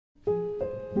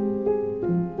I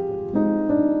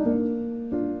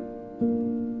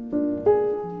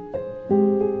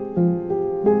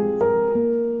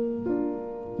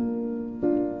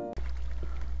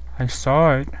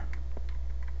saw it.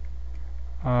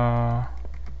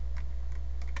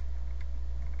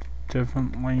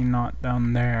 Definitely not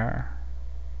down there.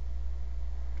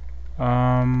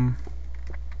 Come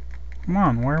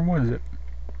on, where was it?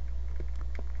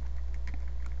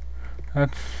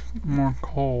 That's more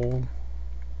coal.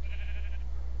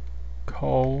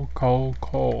 Coal.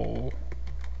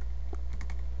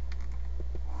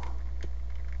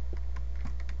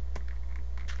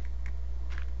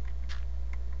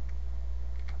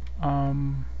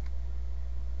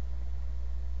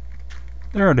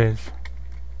 There it is.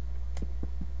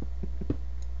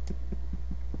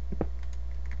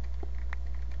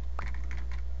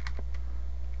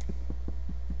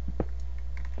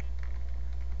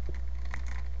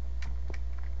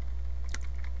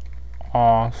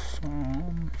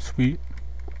 Awesome. Sweet.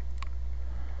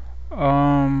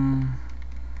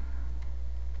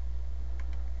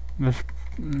 Let's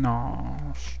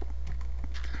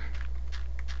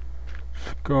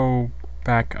go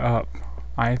back up.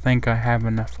 I think I have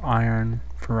enough iron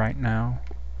for right now.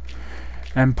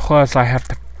 And plus I have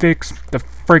to fix the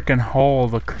freaking hole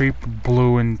the creeper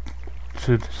blew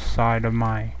into the side of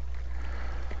my...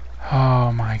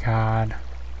 Oh my god.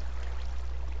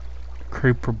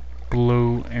 Creeper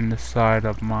blew in the side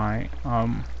of my,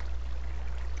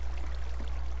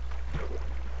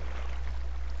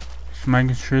 just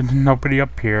making sure there's nobody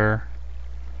up here.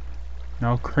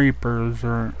 No creepers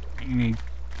or any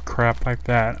crap like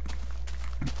that.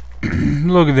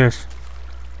 Look at this.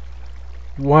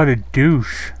 What a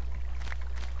douche.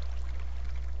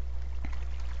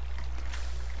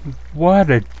 What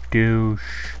a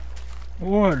douche.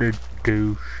 What a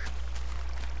douche.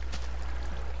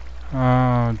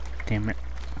 Oh, damn it.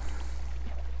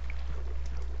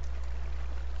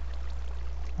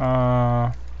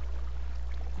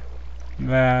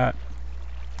 That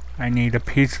I need a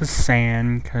piece of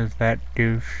sand because that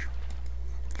douche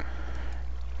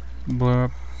blew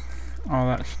up all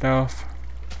that stuff.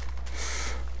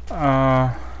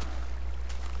 Oh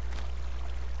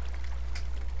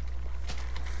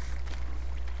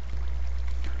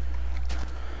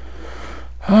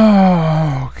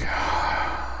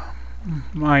god,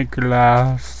 my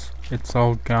glass, it's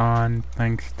all gone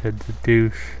thanks to the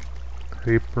douche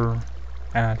creeper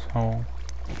asshole.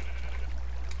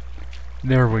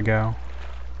 There we go.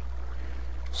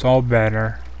 It's all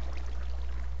better.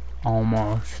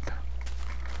 Almost.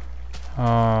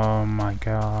 Oh my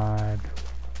god.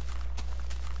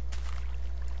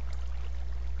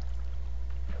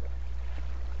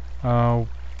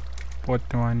 What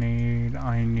do I need?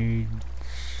 I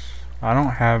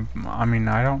don't have, I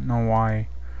don't know why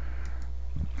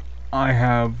I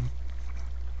have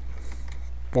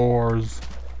 4s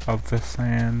of the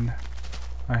sand.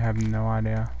 I have no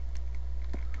idea.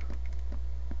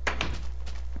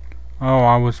 Oh,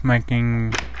 I was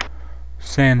making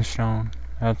sandstone.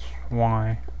 That's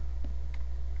why.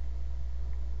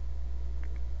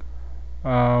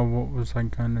 What was I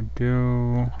gonna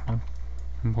do? I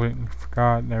completely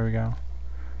forgot. There we go.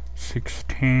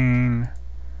 16.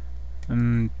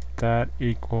 And that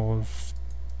equals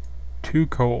 2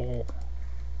 coal.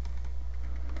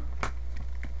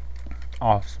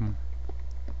 Awesome.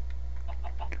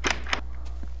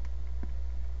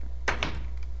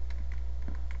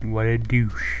 What a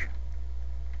douche.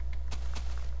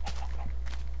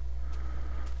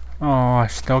 Oh, I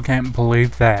still can't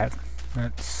believe that.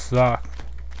 That sucked.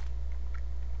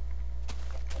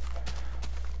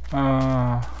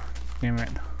 Damn it.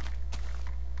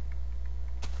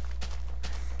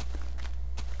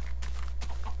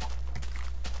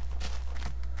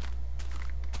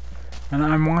 And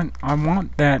I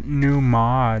want that new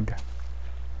mod.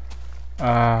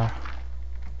 I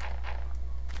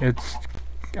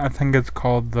think it's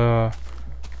called the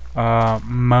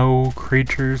Mo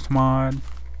Creatures mod.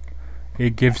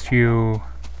 It gives you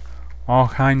all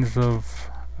kinds of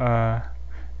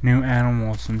new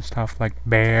animals and stuff like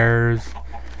bears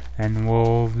and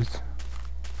wolves,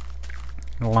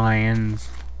 lions.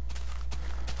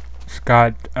 It's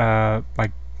got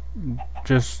like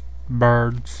just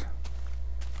birds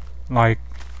like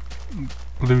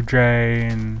blue jay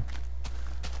and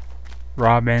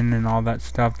robin and all that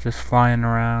stuff just flying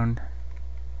around.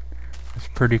 It's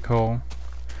pretty cool.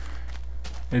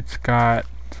 It's got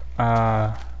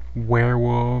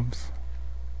werewolves.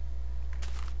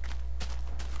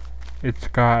 It's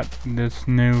got this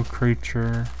new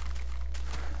creature.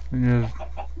 It is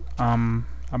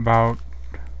about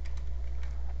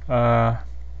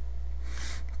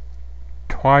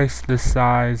twice the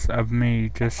size of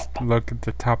me. Just look at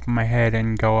the top of my head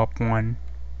and go up one.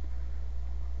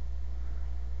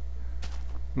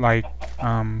 Like,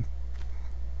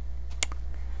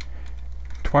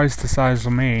 twice the size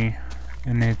of me.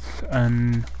 And it's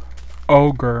an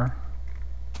ogre.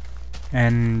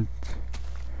 And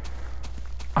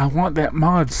I want that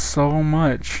mod so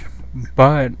much,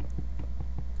 but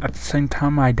at the same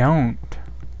time I don't.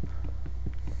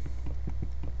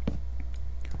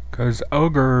 Because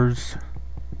ogres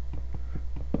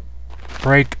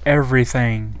break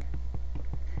everything.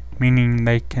 Meaning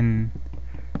they can,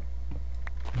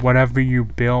 whatever you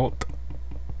built,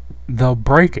 they'll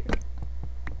break it.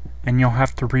 And you'll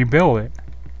have to rebuild it.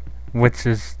 Which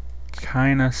is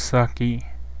kinda sucky.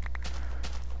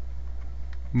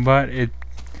 But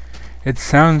it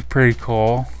sounds pretty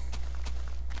cool.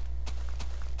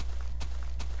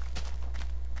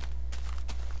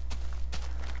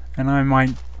 And I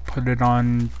might put it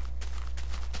on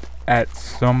at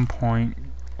some point,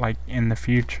 like in the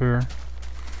future.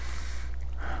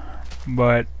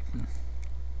 But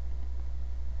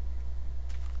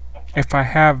if I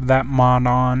have that mod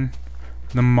on,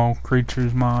 the Mole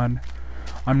Creatures mod,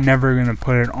 I'm never gonna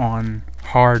put it on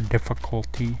hard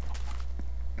difficulty.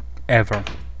 Ever.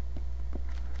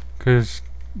 Cause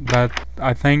that,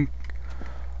 I think,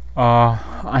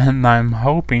 and I'm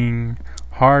hoping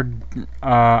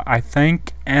I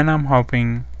think and I'm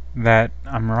hoping that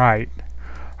I'm right.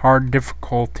 Hard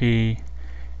difficulty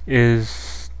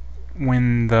is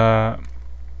when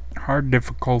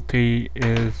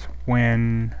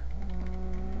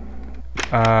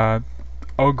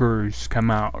ogres come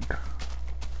out.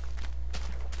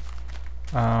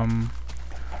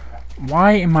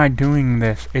 Why am I doing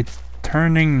this? It's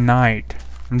turning night.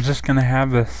 I'm just gonna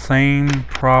have the same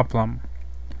problem.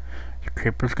 The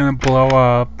creeper's gonna blow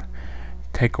up,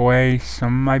 take away some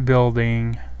of my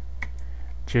building,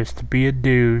 just to be a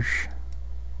douche.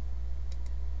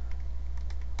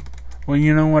 Well,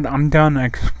 you know what? I'm done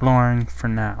exploring for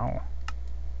now.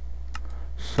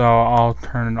 So I'll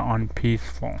turn it on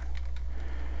peaceful.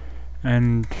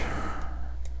 And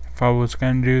if I was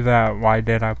gonna do that, why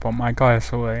did I put my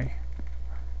glass away?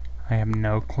 I have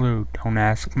no clue. Don't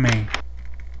ask me.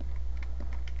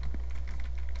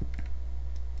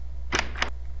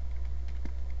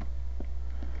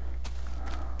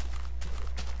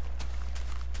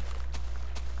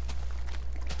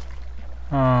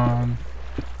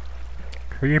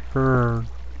 Creeper.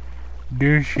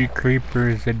 Douchey creeper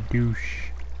is a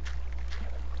douche.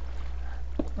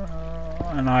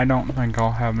 And I don't think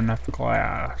I'll have enough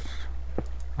glass.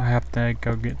 I have to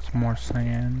go get some more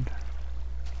sand.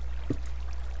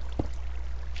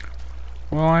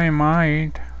 Well, I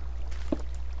might.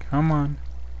 Come on.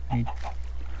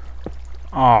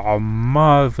 Oh,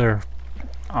 mother.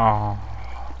 Oh.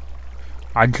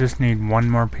 I just need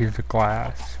one more piece of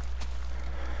glass.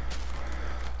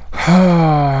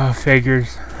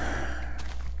 Figures.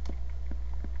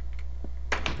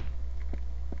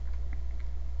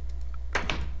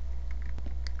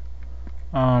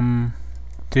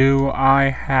 Do I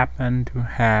happen to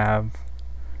have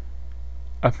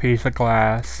a piece of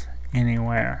glass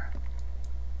anywhere?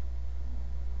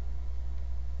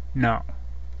 No,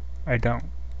 I don't.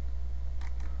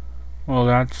 Well,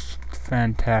 that's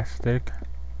fantastic.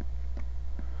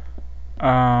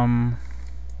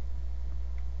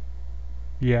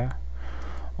 Yeah.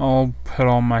 I'll put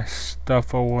all my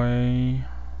stuff away.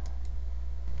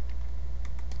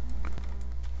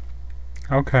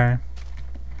 Okay.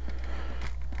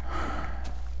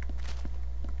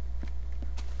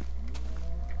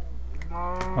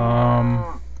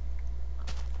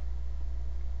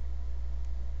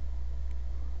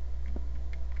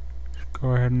 Let's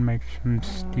go ahead and make some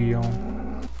steel.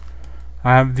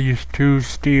 I have these 2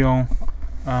 steel,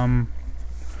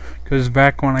 because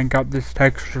back when I got this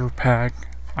texture pack,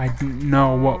 I didn't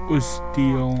know what was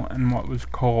steel and what was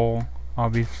coal.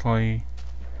 Obviously,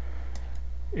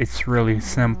 it's really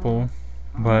simple,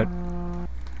 but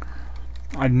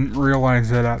I didn't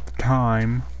realize it at the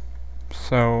time,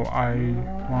 so I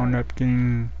wound up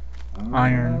getting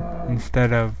iron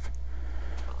instead of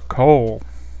coal.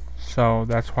 So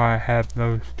that's why I had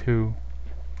those 2.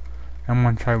 And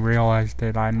once I realized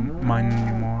it, I didn't mind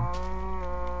anymore.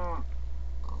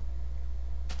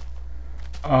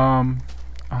 Oh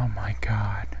my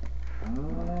god.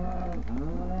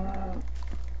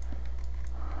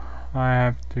 I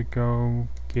have to go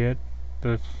get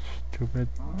the stupid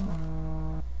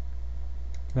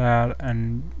that,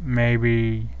 and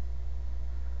maybe,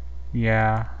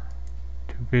 yeah,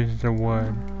 2 pieces of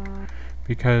wood,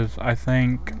 because I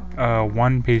think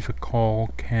 1 piece of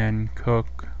coal can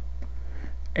cook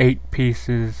 8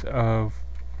 pieces of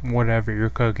whatever you're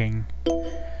cooking.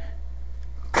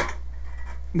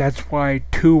 That's why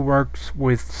 2 works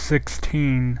with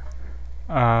 16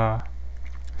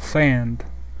 sand.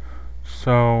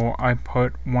 So I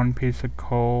put 1 piece of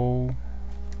coal,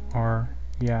 or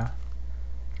yeah,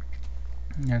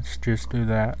 let's just do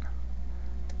that.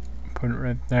 Put it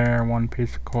right there, 1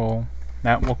 piece of coal.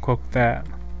 That will cook that.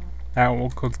 That will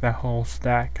cook that whole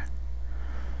stack.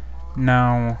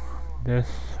 Now this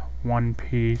 1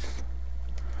 piece,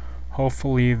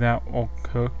 hopefully that will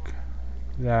cook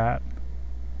that.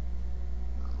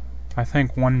 I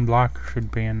think 1 block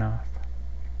should be enough.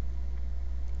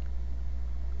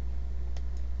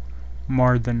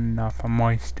 More than enough. I'm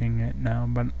wasting it now,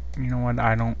 but you know what?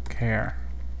 I don't care.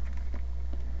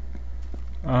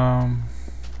 I'll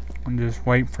just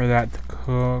wait for that to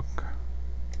cook.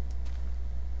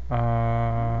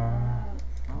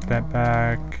 Put that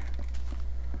back.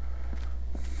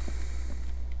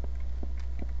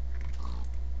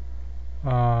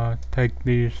 Take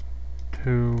these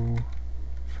 2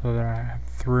 so that I have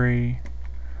 3.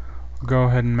 Go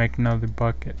ahead and make another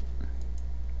bucket.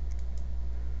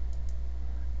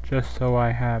 Just so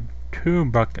I have 2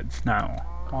 buckets now.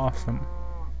 Awesome.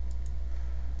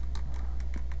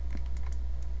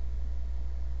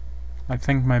 I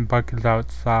think my bucket's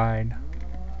outside.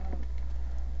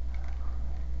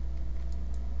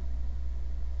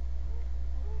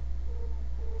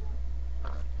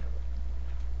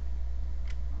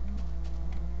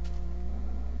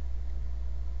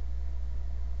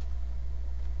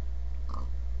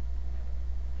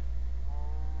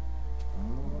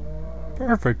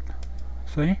 Perfect.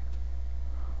 See?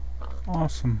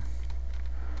 Awesome.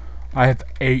 I have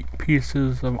 8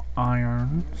 pieces of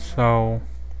iron, so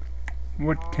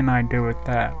what can I do with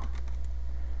that?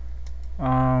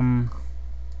 I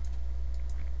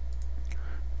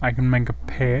can make a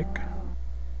pick.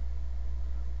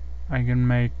 I can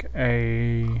make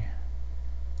a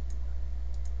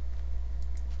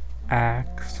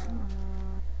axe,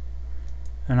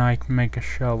 and I can make a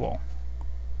shovel.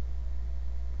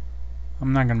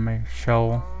 I'm not gonna make a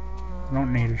shovel. I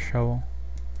don't need a shovel.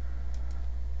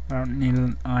 I don't need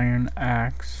an iron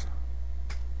axe.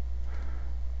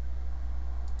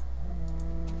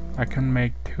 I can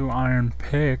make 2 iron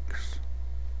picks.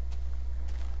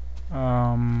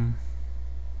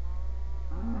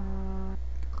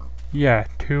 Yeah,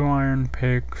 2 iron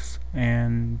picks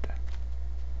and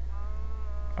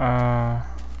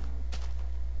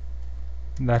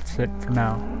that's it for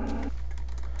now.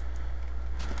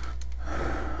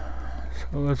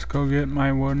 So let's go get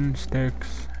my wooden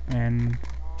sticks and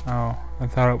oh, I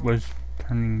thought it was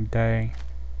turning day.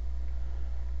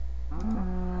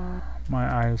 My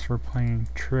eyes were playing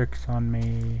tricks on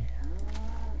me.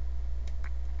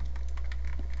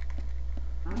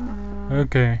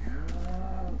 Okay.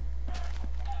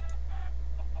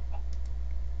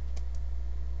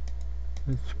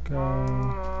 Let's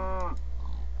go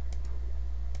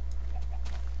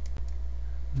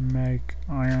make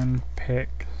iron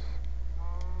picks.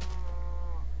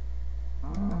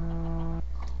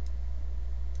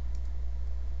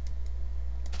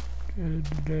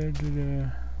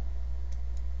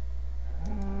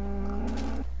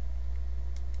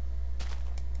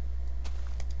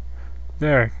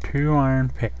 There, 2 iron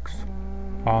picks.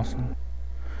 Awesome.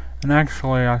 And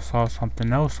actually I saw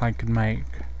something else I could make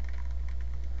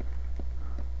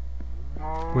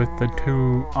with the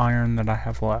 2 iron that I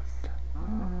have left.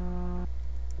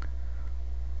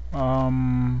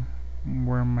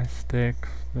 Where are my sticks?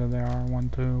 There they are, 1,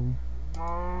 2.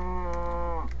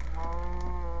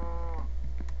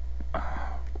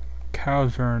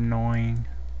 Cows are annoying.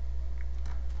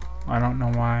 I don't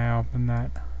know why I opened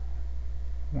that.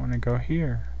 I want to go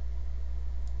here.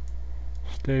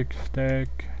 Stick,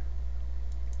 stick.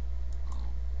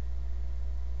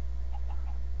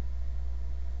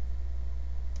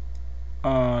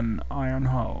 An iron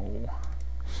hoe.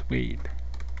 Sweet.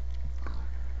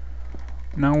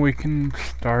 Now we can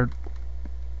start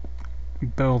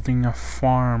building a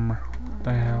farm. What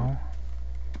the hell?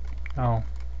 Oh.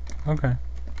 Okay.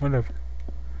 Whatever.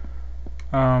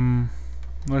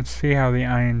 Let's see how the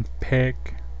iron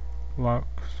pick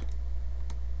looks.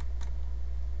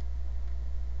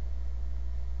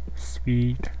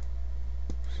 Sweet.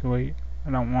 Sweet.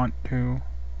 I don't want to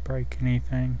break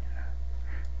anything.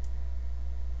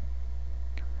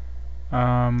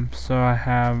 So I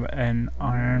have an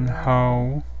iron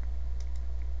hoe,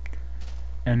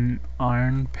 an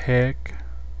iron pick,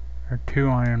 or 2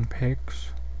 iron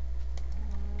picks,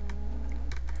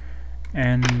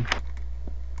 and